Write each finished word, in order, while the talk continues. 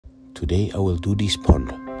Today I will do this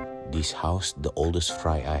pond. This house, the oldest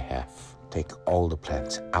fry I have. Take all the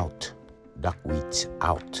plants out. Duckweeds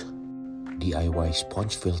out. DIY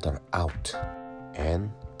sponge filter out. And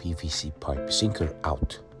PVC pipe sinker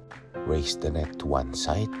out. Raise the net to one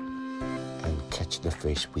side and catch the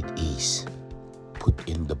fish with ease. Put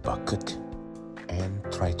in the bucket and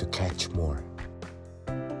try to catch more.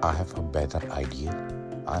 I have a better idea.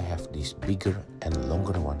 I have this bigger and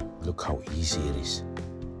longer one. Look how easy it is.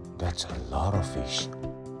 That's a lot of fish.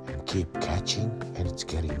 And keep catching, and it's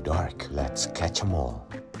getting dark. Let's catch them all.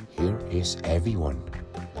 Here is everyone.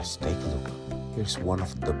 Let's take a look. Here's one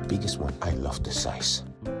of the biggest one. I love the size.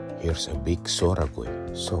 Here's a big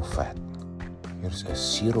soragoy, so fat. Here's a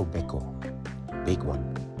sirobeko, big one.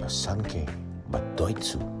 A sanke, but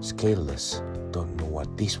doitsu, scaleless. Don't know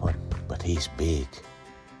what this one, but he's big.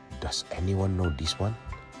 Does anyone know this one?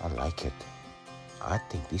 I like it. I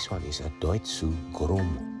think this one is a doitsu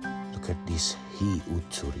goromo. Look at this hi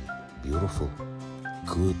utsuri, beautiful,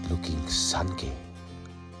 good looking sanke.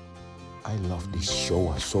 I love this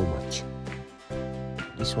showa so much.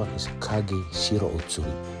 This one is kage shiro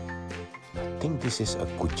utsuri. I think this is a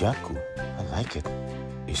kujaku. I like it.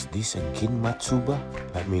 Is this a ginmatsuba?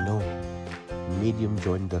 Let me know. Medium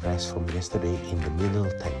joined the rest from yesterday in the middle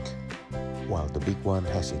tank, while the big one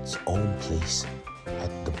has its own place at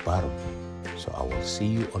the bottom. So I will see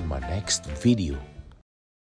you on my next video.